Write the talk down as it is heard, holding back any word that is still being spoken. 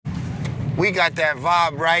We got that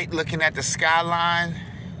vibe right, looking at the skyline,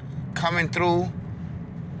 coming through.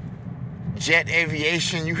 Jet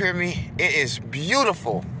aviation, you hear me? It is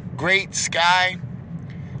beautiful. Great sky.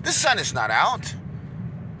 The sun is not out.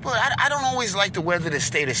 But I don't always like the weather to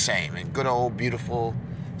stay the same in good old, beautiful,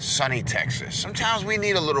 sunny Texas. Sometimes we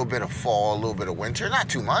need a little bit of fall, a little bit of winter, not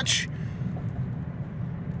too much.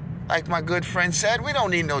 Like my good friend said, we don't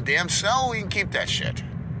need no damn snow. We can keep that shit.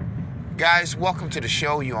 Guys, welcome to the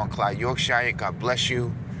show. You on Clyde Yorkshire. God bless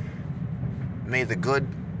you. May the good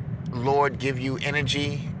Lord give you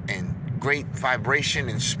energy and great vibration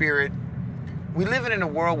and spirit. We live in a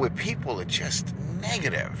world where people are just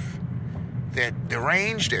negative. They're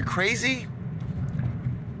deranged, they're crazy.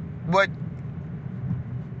 But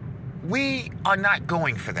we are not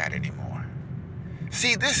going for that anymore.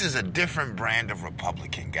 See, this is a different brand of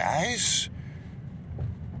Republican, guys.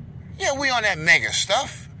 Yeah, we on that mega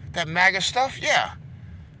stuff, that MAGA stuff, yeah.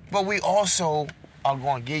 But we also are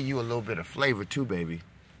going to give you a little bit of flavor too, baby.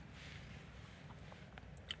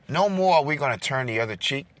 No more are we going to turn the other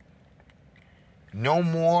cheek. No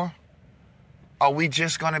more are we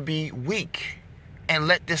just going to be weak and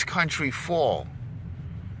let this country fall.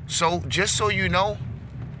 So, just so you know,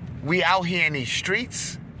 we out here in these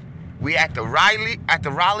streets. We at the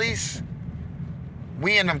rallies.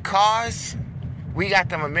 We in them cars. We got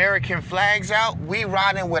them American flags out. We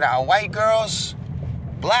riding with our white girls,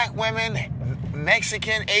 black women,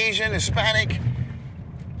 Mexican, Asian, Hispanic,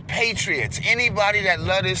 patriots. Anybody that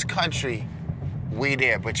love this country, we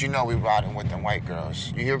there. But you know we riding with them white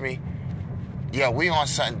girls. You hear me? Yeah, we on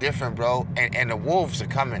something different, bro. And the wolves are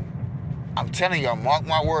coming. I'm telling y'all, mark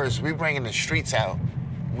my words, we bringing the streets out.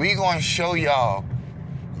 We gonna show y'all.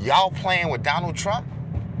 Y'all playing with Donald Trump?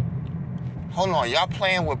 Hold on, y'all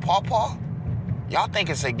playing with Pawpaw? Y'all think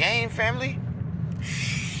it's a game, family?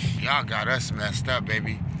 Y'all got us messed up,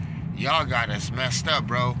 baby. Y'all got us messed up,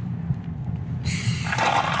 bro.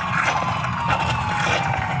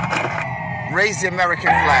 Raise the American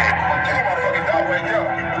flag.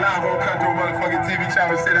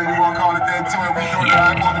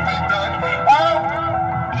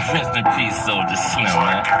 Rest in peace, Soldier Slim,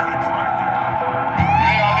 man.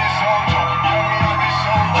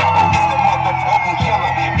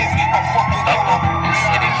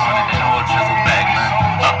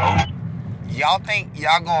 Y'all think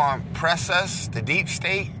y'all gonna press us, the deep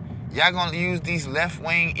state? Y'all gonna use these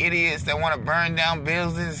left-wing idiots that want to burn down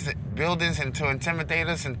buildings and to intimidate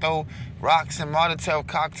us and throw rocks and Molotov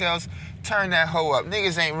cocktails? Turn that hoe up.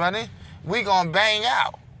 Niggas ain't running. We gonna bang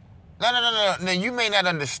out. No. Now, you may not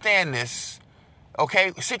understand this,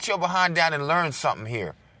 okay? Sit your behind down and learn something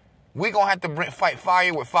here. We gonna have to fight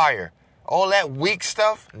fire with fire. All that weak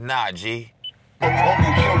stuff? Nah, G.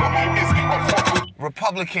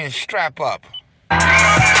 Republicans, strap up.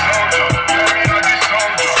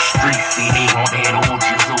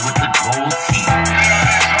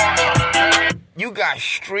 You got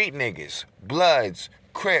street niggas, Bloods,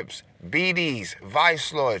 Crips, BDs,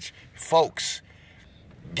 Vice Lords, folks,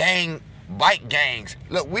 bike gangs.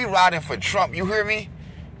 Look, we riding for Trump, you hear me?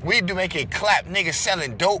 We do make it clap. Niggas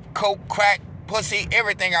selling dope, coke, crack, pussy,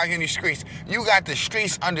 everything out here in the streets. You got the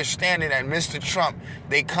streets understanding that Mr. Trump,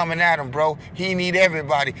 they coming at him, bro. He need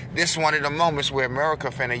everybody. This one of the moments where America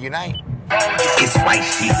finna unite. It's white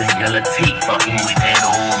sheets and yellow tape, fucking with that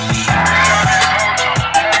old meat.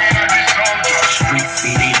 Streets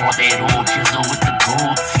say they want that old chisel with the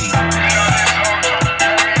gold teeth.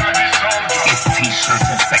 It's t-shirts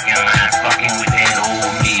and second lines, fucking with that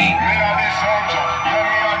old meat.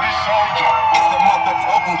 It's the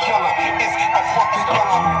motherfucking killer. It's a fucking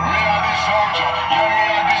killer.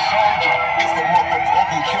 It's the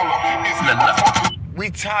motherfucking killer. It's the motherfucking. We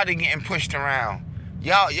tired of getting pushed around.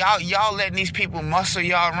 Y'all letting these people muscle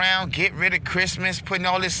y'all around, get rid of Christmas, putting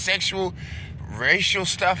all this sexual, racial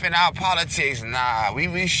stuff in our politics. Nah,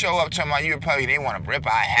 we show up talking about you Republican, they want to rip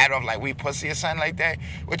our hat off like we pussy or something like that.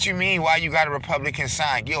 What you mean, why you got a Republican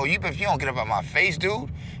sign? Yo, if you don't get up on my face, dude,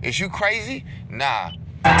 is you crazy? Nah.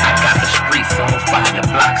 I got the streets on fire,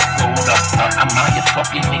 blocks sold up. I'm out here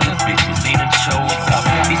fucking niggas, bitches, they done chose up.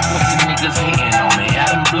 These pussy niggas hating on me, I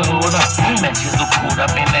done blowed up. That jizzle pulled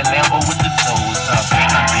up in that Lambo with the toes up.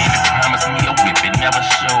 My baby promised me a whip, it never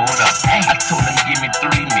showed up. I told him give me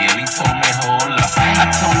 3 mil, he told me hold up. I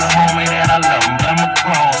told the homie that I love him, but I'm a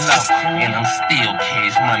grown up. And I'm still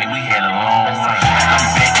cash money, we had a long run. I'm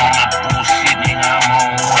back on my bullshit, nigga, I'm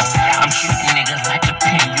on one. I'm shooting niggas like a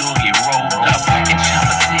pin, you'll get rolled up.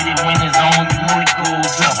 City when it's on, you know it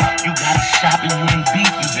goes up. You gotta shop and when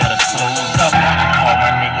beef, you better close up. I call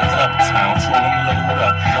my niggas uptown, told them load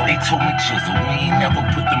up. They told me chisel, we ain't never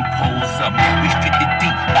put them poles up. We 50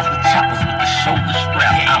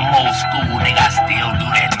 old school. They got